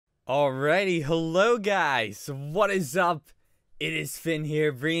Alrighty, hello guys, what is up? It is Finn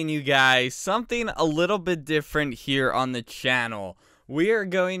here, bringing you guys something a little bit different here on the channel. We are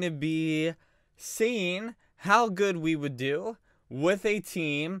going to be seeing how good we would do with a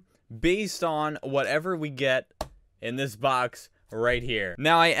team based on whatever we get in this box right here.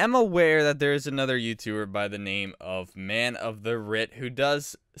 Now, I am aware that there is another YouTuber by the name of Man of the Writ who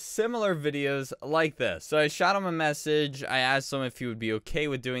does similar videos like this. So I shot him a message. I asked him if he would be okay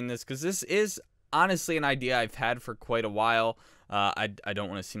with doing this, because this is honestly an idea I've had for quite a while. I don't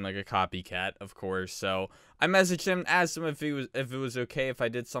want to seem like a copycat, of course. So I messaged him, asked him if it was okay if I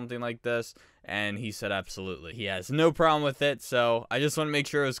did something like this, and he said absolutely. He has no problem with it. So I just want to make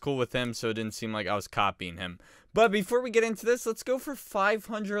sure it was cool with him, so it didn't seem like I was copying him. But before we get into this, let's go for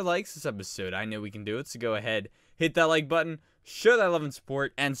 500 likes this episode. I know we can do it, so go ahead, hit that like button, show that love and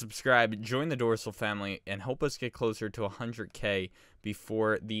support, and subscribe. Join the Dorsal family and help us get closer to 100K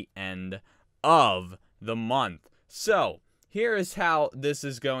before the end of the month. So here is how this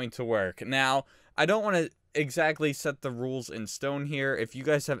is going to work. Now, I don't want to exactly set the rules in stone here. If you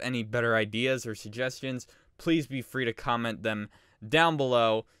guys have any better ideas or suggestions, please be free to comment them down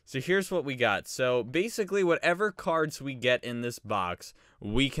below. So here's what we got. So basically, whatever cards we get in this box,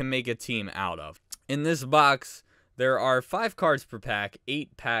 we can make a team out of. In this box, there are 5 cards per pack,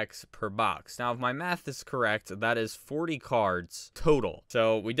 8 packs per box. Now, if my math is correct, that is 40 cards total.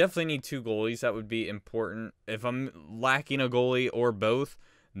 So we definitely need 2 goalies. That would be important. If I'm lacking a goalie or both,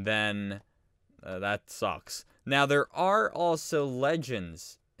 then that sucks. Now, there are also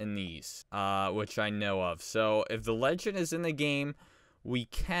legends in these, which I know of. So if the legend is in the game, we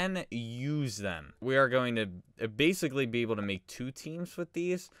can use them. We are going to basically be able to make 2 teams with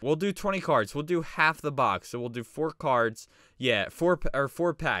these. We'll do 20 cards. We'll do half the box. So we'll do 4 cards. Yeah, 4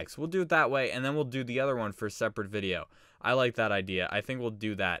 packs. We'll do it that way, and then we'll do the other one for a separate video. I like that idea. I think we'll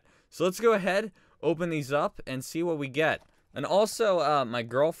do that. So let's go ahead, open these up, and see what we get. And also, my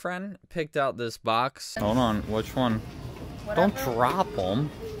girlfriend picked out this box. Hold on, which one? Don't drop them.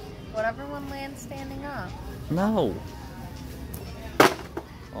 Whatever one lands standing up. No.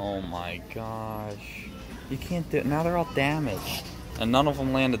 Oh my gosh. You can't do it. Now they're all damaged. And none of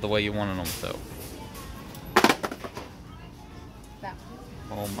them landed the way you wanted them to.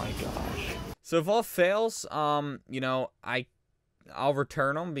 Oh my gosh. So if all fails, you know, I'll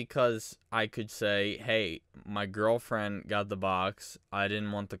return them, because I could say, hey, my girlfriend got the box. I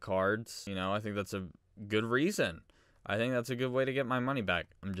didn't want the cards. You know, I think that's a good reason. I think that's a good way to get my money back.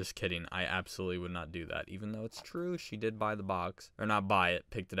 I'm just kidding. I absolutely would not do that. Even though it's true, she did buy the box. Or not buy it,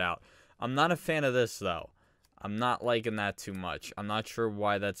 picked it out. I'm not a fan of this, though. I'm not liking that too much. I'm not sure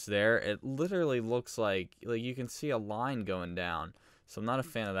why that's there. It literally looks like you can see a line going down. So I'm not a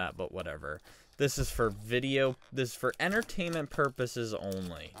fan of that, but whatever. This is for video. This is for entertainment purposes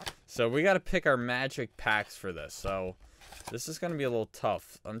only. So we got to pick our magic packs for this. So this is going to be a little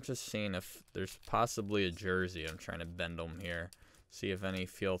tough. I'm just seeing if there's possibly a jersey. I'm trying to bend them here. See if any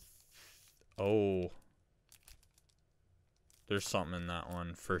feel... Oh. There's something in that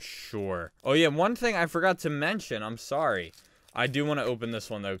one for sure. Oh, yeah. One thing I forgot to mention. I'm sorry. I do want to open this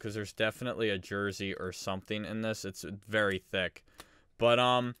one, though, because there's definitely a jersey or something in this. It's very thick. But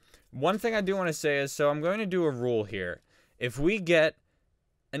one thing I do want to say is, so I'm going to do a rule here. If we get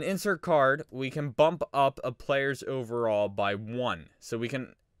an insert card, we can bump up a player's overall by 1. So we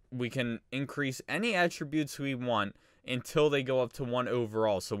can increase any attributes we want until they go up to 1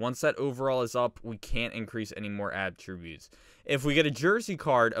 overall. So once that overall is up, we can't increase any more attributes. If we get a jersey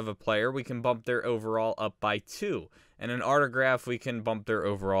card of a player, we can bump their overall up by 2. And an autograph, we can bump their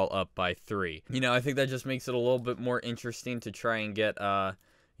overall up by 3. You know, I think that just makes it a little bit more interesting to try and get,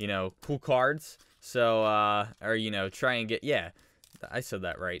 you know, cool cards. So, or, you know, try and get, yeah. I said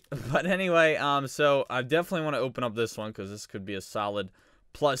that right. But anyway, so I definitely want to open up this one, because this could be a solid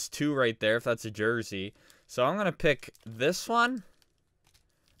 +2 right there if that's a jersey. So I'm going to pick this one,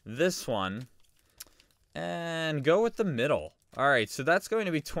 and go with the middle. All right, so that's going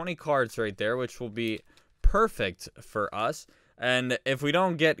to be 20 cards right there, which will be perfect for us. And if we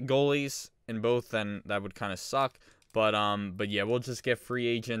don't get goalies in both, then that would kind of suck. But yeah, we'll just get free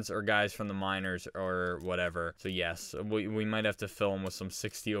agents or guys from the minors or whatever. So yes, we might have to fill them with some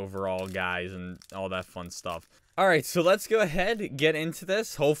 60 overall guys and all that fun stuff. All right, so let's go ahead, get into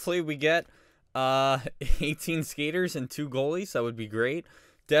this. Hopefully we get 18 skaters and 2 goalies. That would be great.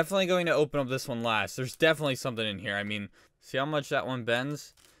 Definitely going to open up this one last. There's definitely something in here. I mean, see how much that one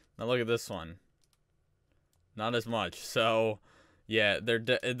bends? Now look at this one. Not as much. So yeah,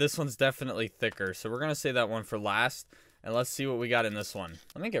 this one's definitely thicker. So we're going to save that one for last. And let's see what we got in this one.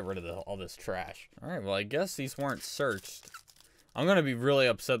 Let me get rid of all this trash. All right, well, I guess these weren't searched. I'm going to be really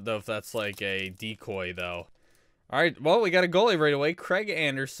upset, though, if that's like a decoy, though. All right, well, we got a goalie right away. Craig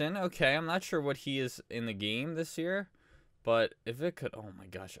Anderson. Okay, I'm not sure what he is in the game this year. But if it could... Oh, my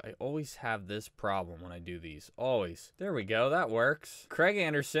gosh. I always have this problem when I do these. Always. There we go. That works. Craig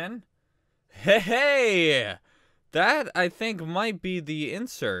Anderson. Hey! That, I think, might be the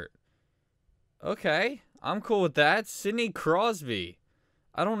insert. Okay. I'm cool with that. Sidney Crosby.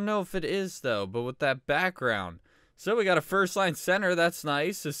 I don't know if it is, though, but with that background. So we got a first-line center. That's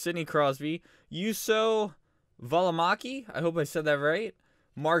nice. So Sidney Crosby. Juuso Valimaki. I hope I said that right.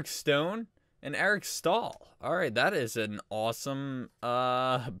 Mark Stone. And Eric Stahl. All right, that is an awesome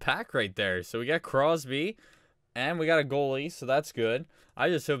pack right there. So we got Crosby, and we got a goalie, so that's good. I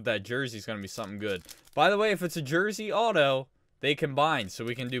just hope that jersey's going to be something good. By the way, if it's a jersey auto, they combine, so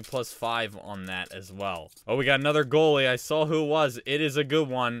we can do +5 on that as well. Oh, we got another goalie. I saw who it was. It is a good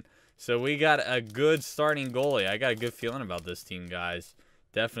one. So we got a good starting goalie. I got a good feeling about this team, guys.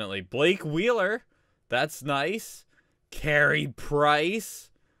 Definitely. Blake Wheeler. That's nice. Carey Price.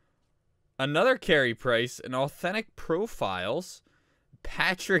 Another Carey Price, an authentic profiles,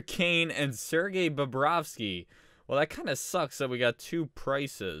 Patrick Kane and Sergei Bobrovsky. Well, that kind of sucks that we got 2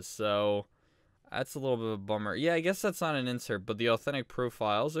 prices, so that's a little bit of a bummer. Yeah, I guess that's not an insert, but the authentic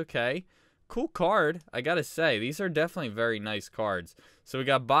profiles, okay. Cool card, I gotta say. These are definitely very nice cards. So we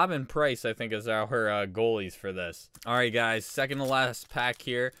got Bob and Price, I think, as our goalies for this. All right, guys, second to last pack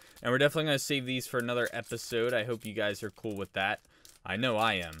here, and we're definitely going to save these for another episode. I hope you guys are cool with that. I know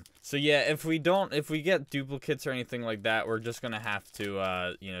I am. So yeah, if we get duplicates or anything like that, we're just gonna have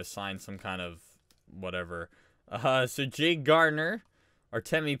to, you know, sign some kind of whatever. So Jake Gardner,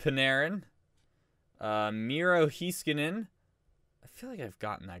 Artemi Panarin, Miro Heiskanen. I feel like I've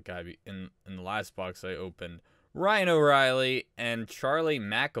gotten that guy in the last box I opened. Ryan O'Reilly and Charlie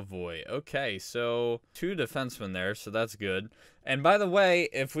McAvoy. Okay, so 2 defensemen there, so that's good. And by the way,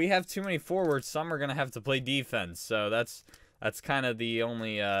 if we have too many forwards, some are gonna have to play defense. So that's kind of the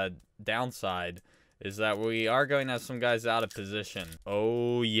only downside, is that we are going to have some guys out of position.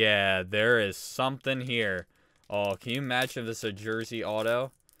 Oh, yeah, there is something here. Oh, can you imagine if this is a jersey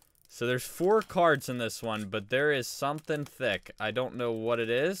auto? So there's 4 cards in this one, but there is something thick. I don't know what it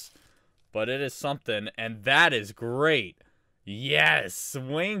is, but it is something, and that is great. Yes,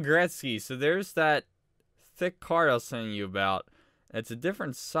 Wayne Gretzky. So there's that thick card I was telling you about. It's a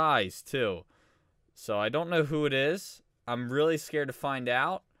different size, too. So I don't know who it is. I'm really scared to find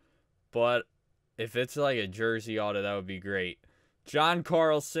out, but if it's like a jersey auto, that would be great. John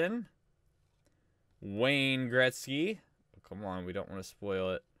Carlson, Wayne Gretzky. Oh, come on, we don't want to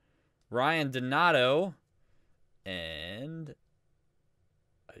spoil it. Ryan Donato, and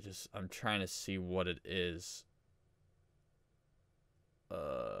I'm trying to see what it is.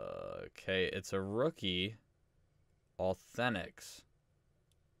 Okay, it's a rookie. Authentics.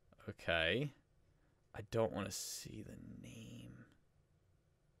 Okay. I don't want to see the name.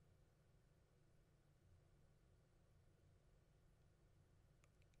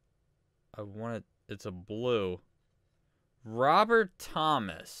 I want it. It's a blue. Robert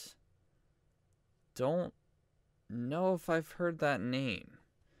Thomas. Don't know if I've heard that name.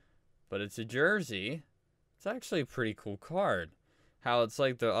 But it's a jersey. It's actually a pretty cool card. How it's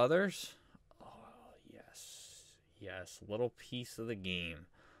like the others. Oh, yes. Yes. Little piece of the game.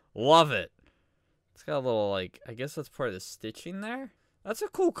 Love it. It's got a little, like, I guess that's part of the stitching there. That's a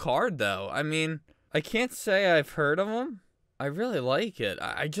cool card, though. I mean, I can't say I've heard of them. I really like it.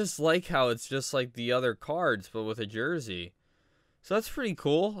 I just like how it's just like the other cards, but with a jersey. So that's pretty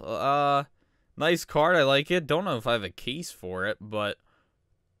cool. Nice card. I like it. Don't know if I have a case for it, but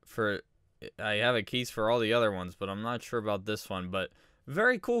I have a case for all the other ones, but I'm not sure about this one. But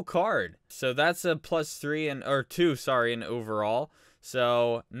very cool card. So that's a +3 or 2, sorry, in overall.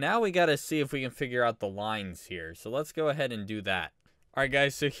 So now we got to see if we can figure out the lines here. So let's go ahead and do that. All right,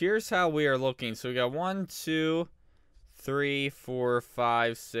 guys. So here's how we are looking. So we got 1, 2, 3, 4,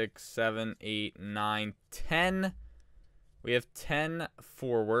 5, 6, 7, 8, 9, 10. We have 10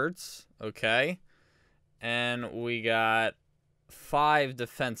 forwards. Okay. And we got 5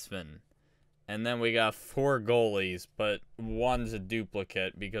 defensemen. And then we got 4 goalies, but one's a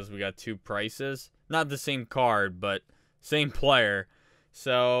duplicate because we got 2 prices. Not the same card, but same player.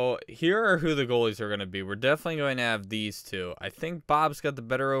 So here are who the goalies are going to be. We're definitely going to have these 2. I think Bob's got the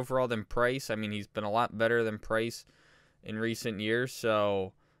better overall than Price. I mean, he's been a lot better than Price in recent years.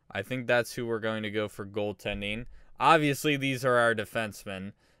 So I think that's who we're going to go for goaltending. Obviously, these are our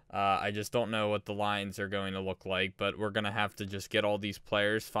defensemen. I just don't know what the lines are going to look like, but we're going to have to just get all these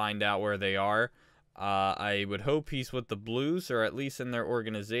players, find out where they are. I would hope he's with the Blues, or at least in their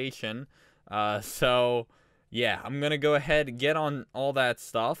organization. So yeah, I'm going to go ahead and get on all that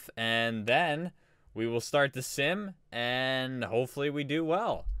stuff, and then we will start the sim, and hopefully we do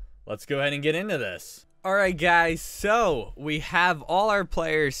well. Let's go ahead and get into this. All right, guys, so we have all our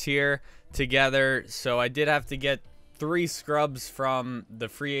players here together. So I did have to get 3 scrubs from the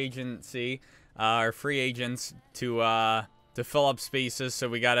free agency, or free agents, to fill up spaces. So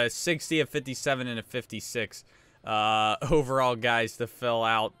we got a 60, a 57, and a 56 overall guys to fill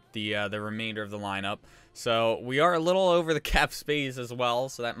out the remainder of the lineup. So we are a little over the cap space as well,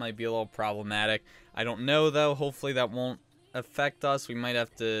 so that might be a little problematic. I don't know, though. Hopefully that won't affect us. We might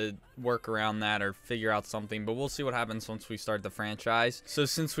have to work around that or figure out something, but we'll see what happens once we start the franchise. So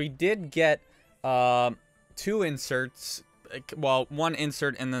since we did get 2 inserts, well, 1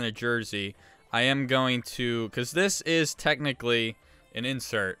 insert and then a jersey, I am going to, because this is technically an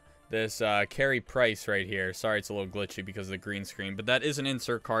insert, this Carey Price right here. Sorry, it's a little glitchy because of the green screen, but that is an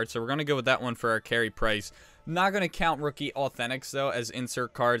insert card, so we're going to go with that one for our Carey Price. I'm not going to count rookie authentics, though, as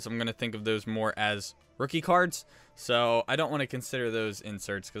insert cards. I'm going to think of those more as rookie cards, so I don't want to consider those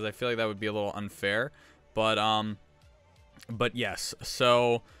inserts because I feel like that would be a little unfair. But yes.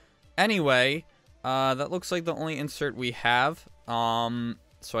 So anyway, that looks like the only insert we have.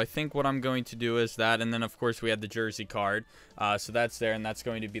 So I think what I'm going to do is that, and then of course we had the jersey card. So that's there, and that's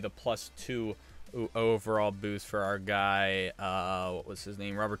going to be the +2 overall boost for our guy. What was his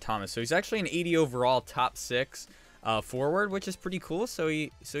name? Robert Thomas. So he's actually an 80 overall, top 6 forward, which is pretty cool. So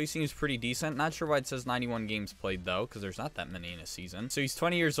he seems pretty decent. Not sure why it says 91 games played though, because there's not that many in a season. So he's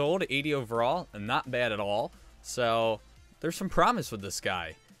 20 years old, 80 overall, and not bad at all. So there's some promise with this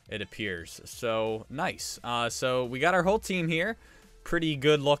guy, it appears. So nice. So we got our whole team here. Pretty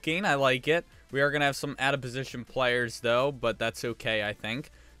good looking. I like it. We are going to have some out of position players though, but that's okay, I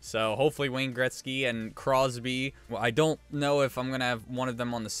think. So hopefully Wayne Gretzky and Crosby. Well, I don't know if I'm going to have one of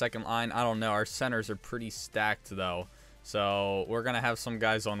them on the second line. I don't know. Our centers are pretty stacked though. So we're going to have some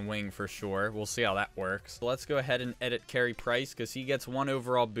guys on wing for sure. We'll see how that works. So let's go ahead and edit Carey Price because he gets 1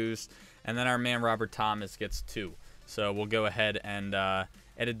 overall boost. And then our man Robert Thomas gets 2. So we'll go ahead and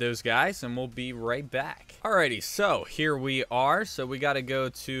edit those guys, and we'll be right back. Alrighty, so here we are. So we got to go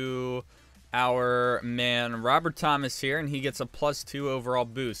to our man Robert Thomas here, and he gets a +2 overall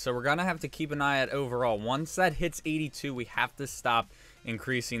boost. So we're going to have to keep an eye at overall. Once that hits 82, we have to stop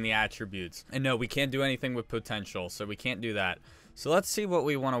increasing the attributes. And no, we can't do anything with potential, so we can't do that. So let's see what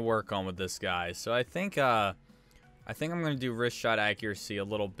we want to work on with this guy. So I think I'm going to do wrist shot accuracy a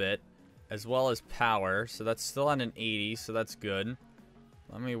little bit, as well as power. So that's still at an 80, so that's good.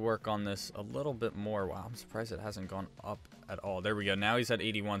 Let me work on this a little bit more. Wow, I'm surprised it hasn't gone up at all. There we go. Now he's at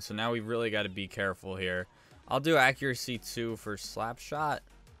 81, so now we really got to be careful here. I'll do accuracy 2 for slap shot.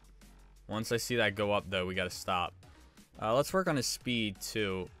 Once I see that go up, though, we got to stop. Let's work on his speed,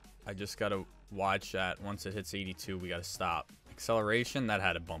 too. I just got to watch that. Once it hits 82, we got to stop. Acceleration, that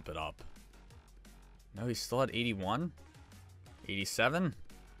had to bump it up. No, he's still at 81? 87?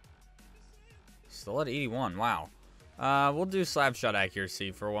 Still at 81. Wow. We'll do slap shot accuracy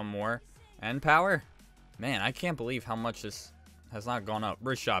for 1 more. And power. Man, I can't believe how much this has not gone up.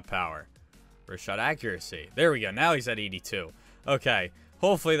 Wrist shot power. Wrist shot accuracy. There we go. Now he's at 82. Okay.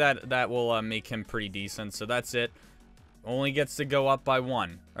 Hopefully that will make him pretty decent. So that's it. Only gets to go up by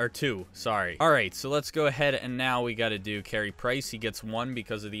 1. Or 2. Sorry. Alright, so let's go ahead and now we got to do Carey Price. He gets 1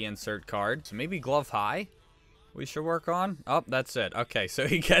 because of the insert card. So maybe glove high we should work on. Oh, that's it. Okay, so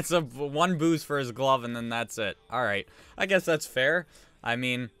he gets a 1 boost for his glove, and then that's it. All right, I guess that's fair. I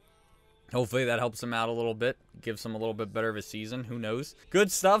mean, hopefully that helps him out a little bit, gives him a little bit better of a season. Who knows? Good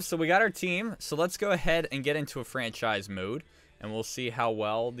stuff. So we got our team. So let's go ahead and get into a franchise mode, and we'll see how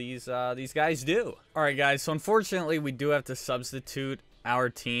well these guys do. All right, guys. So unfortunately, we do have to substitute our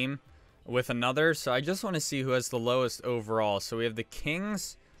team with another. So I just want to see who has the lowest overall. So we have the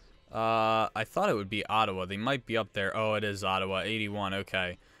Kings. I thought it would be Ottawa. They might be up there. Oh, it is Ottawa. 81.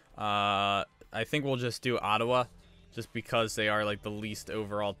 Okay. I think we'll just do Ottawa just because they are like the least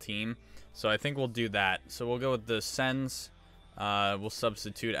overall team. So I think we'll do that. So we'll go with the Sens. We'll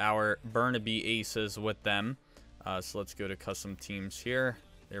substitute our Burnaby Aces with them. So let's go to custom teams here.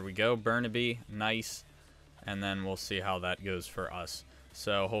 There we go. Burnaby. Nice. And then we'll see how that goes for us.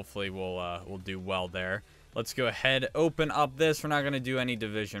 So hopefully we'll do well there. Let's go ahead, open up this. We're not going to do any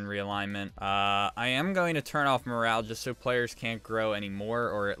division realignment. I am going to turn off morale just so players can't grow anymore,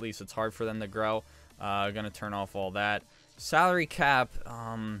 or at least it's hard for them to grow. Going to turn off all that. Salary cap,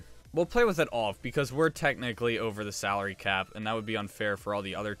 we'll play with it off because we're technically over the salary cap, and that would be unfair for all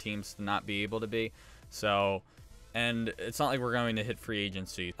the other teams to not be able to be. So, and it's not like we're going to hit free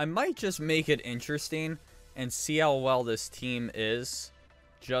agency. I might just make it interesting and see how well this team is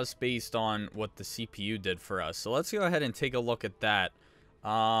just based on what the CPU did for us. So let's go ahead and take a look at that.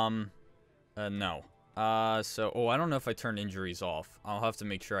 No. So, I don't know if I turned injuries off. I'll have to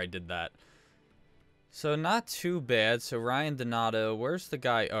make sure I did that. So, not too bad. So, Ryan Donato, where's the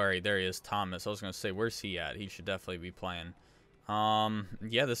guy? All right, there he is, Thomas. I was going to say, where's he at? He should definitely be playing.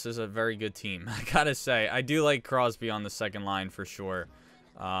 Yeah, this is a very good team. I gotta say, I do like Crosby on the second line for sure.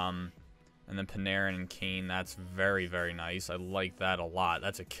 And then Panarin and Kane, that's very, very nice. I like that a lot.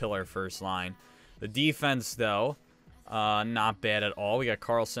 That's a killer first line. The defense, though, not bad at all. We got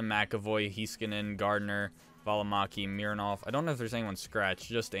Carlson, McAvoy, Heiskanen, Gardner, Valimaki, Mironov. I don't know if there's anyone scratched,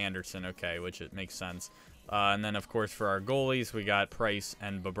 just Anderson, okay, which it makes sense. And then, of course, for our goalies, we got Price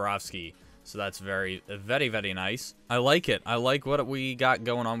and Bobrovsky. So that's very, very, very nice. I like it. I like what we got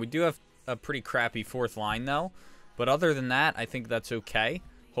going on. We do have a pretty crappy fourth line, though. But other than that, I think that's okay.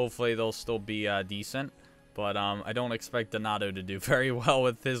 Hopefully, they'll still be decent. But I don't expect Donato to do very well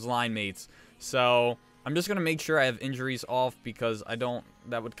with his line mates. So I'm just going to make sure I have injuries off because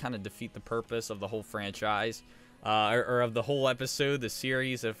that would kind of defeat the purpose of the whole franchise. Or of the whole episode, the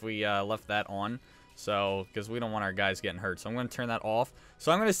series, if we left that on. So, because we don't want our guys getting hurt. So I'm going to turn that off.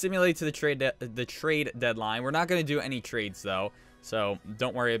 So I'm going to simulate to the trade deadline. We're not going to do any trades, though. So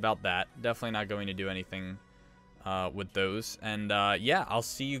don't worry about that. Definitely not going to do anything with those. And, yeah, I'll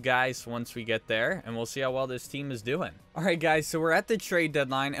see you guys once we get there. And we'll see how well this team is doing. All right, guys. So we're at the trade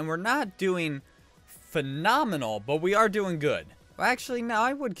deadline. And we're not doing phenomenal, but we are doing good. Well, actually, no,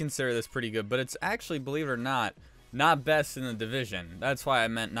 I would consider this pretty good. But it's actually, believe it or not best in the division. That's why I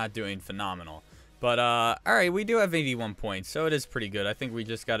meant not doing phenomenal. But, alright, we do have 81 points, so it is pretty good. I think we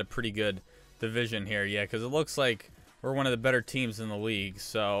just got a pretty good division here, yeah, because it looks like we're one of the better teams in the league,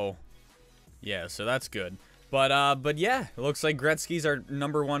 so, yeah, so that's good. But yeah, it looks like Gretzky's our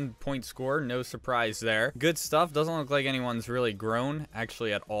 #1 point scorer, no surprise there. Good stuff, doesn't look like anyone's really grown,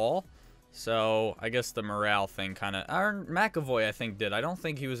 actually, at all. So, I guess the morale thing kind of, McAvoy, I think, did. I don't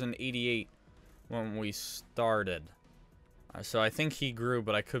think he was an 88 when we started. So, I think he grew,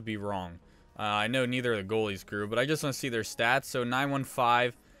 but I could be wrong. I know neither of the goalies grew, but I just want to see their stats. So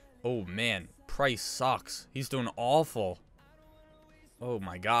 915. Oh, man. Price sucks. He's doing awful. Oh,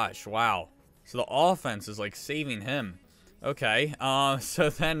 my gosh. Wow. So the offense is, like, saving him. Okay. So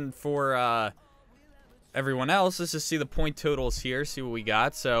then for everyone else, let's just see the point totals here. See what we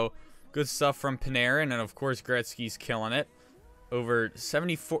got. So good stuff from Panarin. And, of course, Gretzky's killing it. Over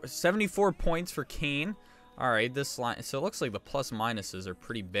 74 points for Kane. All right. This line. So it looks like the plus minuses are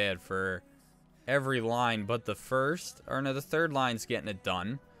pretty bad for every line but the first, or no, the third line's getting it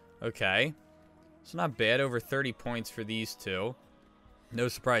done. Okay, so not bad. Over 30 points for these two. No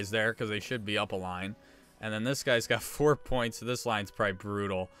surprise there because they should be up a line. And then this guy's got 4 points, so this line's probably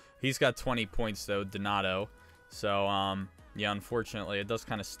brutal. He's got 20 points though, Donato. So yeah, unfortunately it does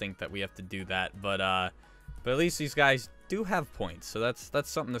kind of stink that we have to do that, but at least these guys do have points, so that's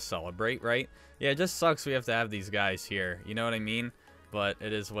something to celebrate, right? Yeah, it just sucks we have to have these guys here, you know what I mean? But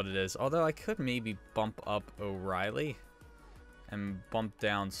it is what it is. Although I could maybe bump up O'Reilly and bump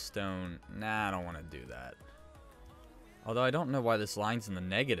down Stone. Nah, I don't want to do that. Although I don't know why this line's in the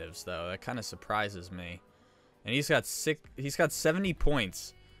negatives, though. That kind of surprises me. And he's got 70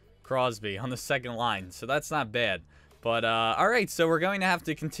 points, Crosby, on the second line. So that's not bad. But, alright, so we're going to have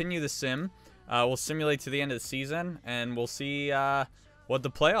to continue the sim. We'll simulate to the end of the season, and we'll see what the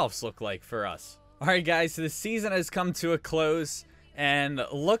playoffs look like for us. Alright, guys, so the season has come to a close. And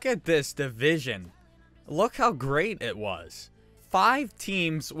look at this division. Look how great it was. 5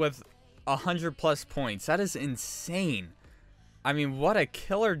 teams with 100+ points. That is insane. I mean, what a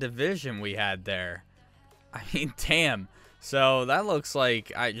killer division we had there. I mean, damn. So that looks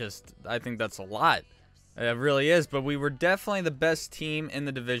like, I think that's a lot. It really is. But we were definitely the best team in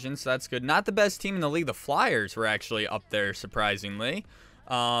the division, so that's good. Not the best team in the league. The Flyers were actually up there, surprisingly.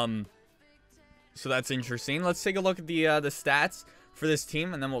 So that's interesting. Let's take a look at the stats for this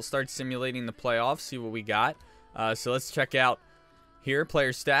team, and then we'll start simulating the playoffs, see what we got. So let's check out here,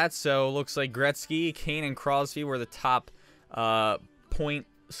 player stats. So looks like Gretzky, Kane, and Crosby were the top point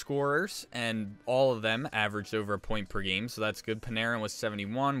scorers, and all of them averaged over a point per game, so that's good. Panarin was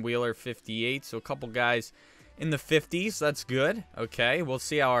 71, Wheeler 58, so a couple guys in the 50s. That's good. Okay, we'll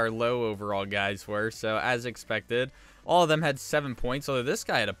see how our low overall guys were. So as expected, all of them had 7 points, although this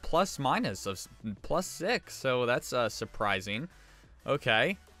guy had a plus minus of +6, so that's surprising.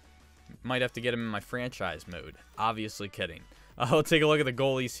 Okay, might have to get him in my franchise mode. Obviously kidding. I'll take a look at the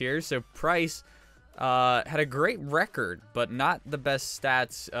goalies here. So Price had a great record, but not the best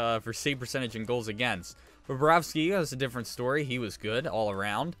stats for save percentage and goals against. Bobrovsky has a different story. He was good all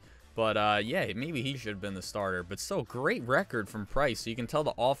around. But, yeah, maybe he should have been the starter. But still, great record from Price. So you can tell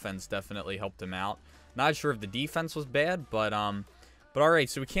the offense definitely helped him out. Not sure if the defense was bad, but alright,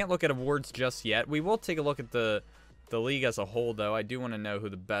 so we can't look at awards just yet. We will take a look at the league as a whole, though. I do want to know who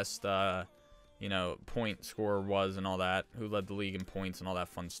the best, you know, point scorer was and all that. Who led the league in points and all that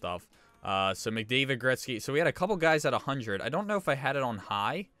fun stuff. So McDavid, Gretzky. So we had a couple guys at 100. I don't know if I had it on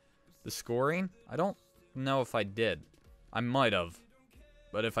high, the scoring. I don't know if I did. I might have.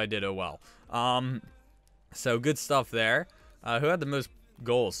 But if I did, oh well. So good stuff there. Who had the most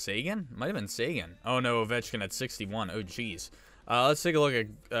goals? Sagan? Might have been Sagan. Oh no, Ovechkin at 61. Oh jeez. Let's take a look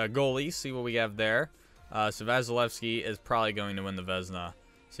at goalies, see what we have there. So Vasilevsky is probably going to win the Vezina.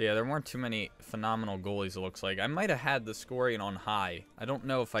 So yeah, there weren't too many phenomenal goalies, it looks like. I might have had the scoring on high. I don't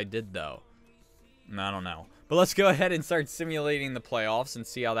know if I did, though. No, I don't know. But let's go ahead and start simulating the playoffs and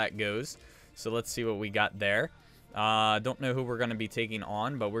see how that goes. So let's see what we got there. Don't know who we're going to be taking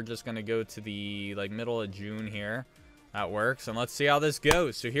on, but we're just going to go to the middle of June here. That works. And let's see how this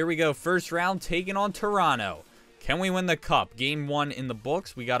goes. So here we go. First round, taking on Toronto. Can we win the cup? Game 1 in the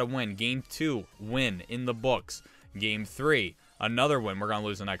books. We got to win. Game 2, win in the books. Game 3, another win. We're going to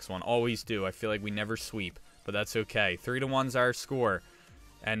lose the next one. Always do. I feel like we never sweep, but that's okay. 3-1's our score.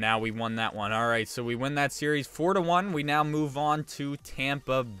 And now we won that one. All right, so we win that series 4-1. We now move on to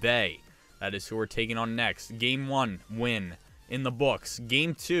Tampa Bay. That is who we're taking on next. Game 1, win in the books.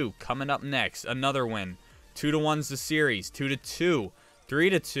 Game 2, coming up next. Another win. 2-1's the series. 2-2.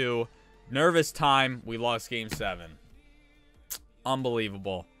 3-2. Nervous time. We lost Game 7.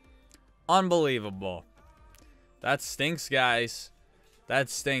 Unbelievable. Unbelievable. That stinks, guys. That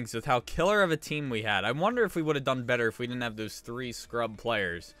stinks with how killer of a team we had. I wonder if we would have done better if we didn't have those 3 scrub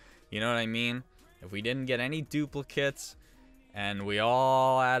players. You know what I mean? If we didn't get any duplicates and we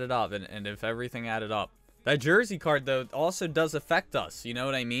all added up and if everything added up. That jersey card, though, also does affect us. You know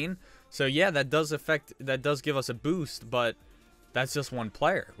what I mean? So, yeah, that does give us a boost, but that's just one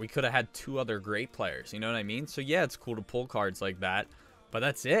player. We could have had 2 other great players. You know what I mean? So, yeah, it's cool to pull cards like that. But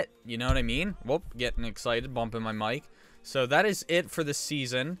that's it. You know what I mean? Whoop, getting excited, bumping my mic. So that is it for the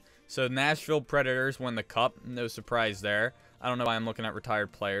season. So Nashville Predators won the cup. No surprise there. I don't know why I'm looking at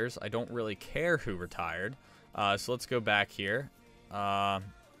retired players. I don't really care who retired. So let's go back here. Oh,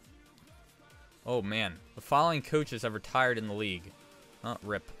 man. The following coaches have retired in the league. Oh,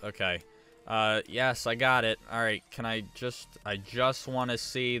 rip. Okay. Yes, I got it. All right. I just want to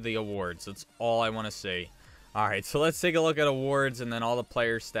see the awards. That's all I want to see. All right. So let's take a look at awards and then all the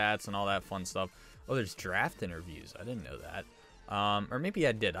player stats and all that fun stuff. Oh, there's draft interviews. I didn't know that. Or maybe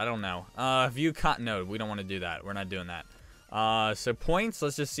I did. I don't know. View no, we don't want to do that. We're not doing that. So points.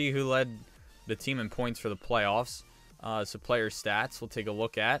 Let's just see who led the team in points for the playoffs. So player stats we'll take a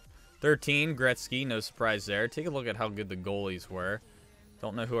look at. 13, Gretzky. No surprise there. Take a look at how good the goalies were.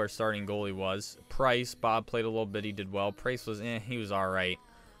 Don't know who our starting goalie was. Price. Bob played a little bit. He did well. Price was, he was all right.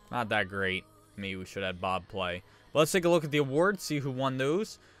 Not that great. Maybe we should have Bob play. But let's take a look at the awards. See who won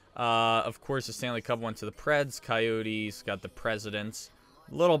those. Of course, the Stanley Cup went to the Preds. Coyotes got the Presidents.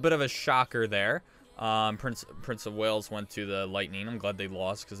 A little bit of a shocker there. Prince of Wales went to the Lightning. I'm glad they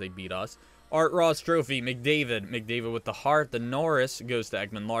lost because they beat us. Art Ross Trophy, McDavid. McDavid with the Hart. The Norris goes to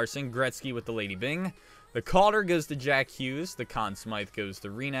Ekman Larson. Gretzky with the Lady Bing. The Calder goes to Jack Hughes. The Conn Smythe goes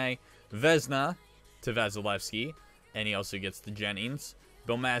to Rene. Vezina to Vasilevsky. And he also gets the Jennings.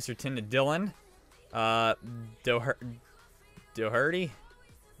 Bill Masterton to Dylan. Doherty?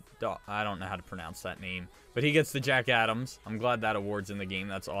 I don't know how to pronounce that name. But he gets the Jack Adams. I'm glad that award's in the game.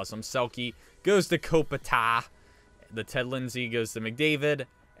 That's awesome. Selke goes to Kopita. The Ted Lindsay goes to McDavid.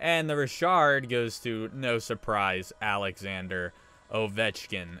 And the Richard goes to, no surprise, Alexander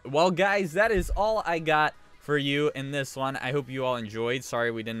Ovechkin. Well, guys, that is all I got for you in this one. I hope you all enjoyed. Sorry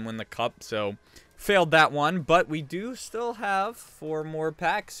we didn't win the cup, so failed that one. But we do still have 4 more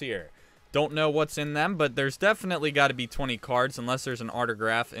packs here. Don't know what's in them, but there's definitely got to be 20 cards unless there's an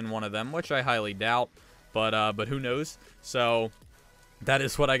autograph in one of them, which I highly doubt. But who knows? So that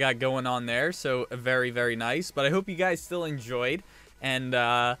is what I got going on there. So very, very nice. But I hope you guys still enjoyed. And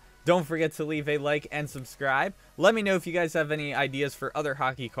don't forget to leave a like and subscribe. Let me know if you guys have any ideas for other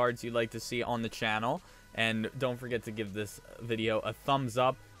hockey cards you'd like to see on the channel. And don't forget to give this video a thumbs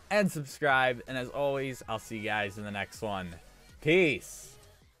up and subscribe. And as always, I'll see you guys in the next one. Peace.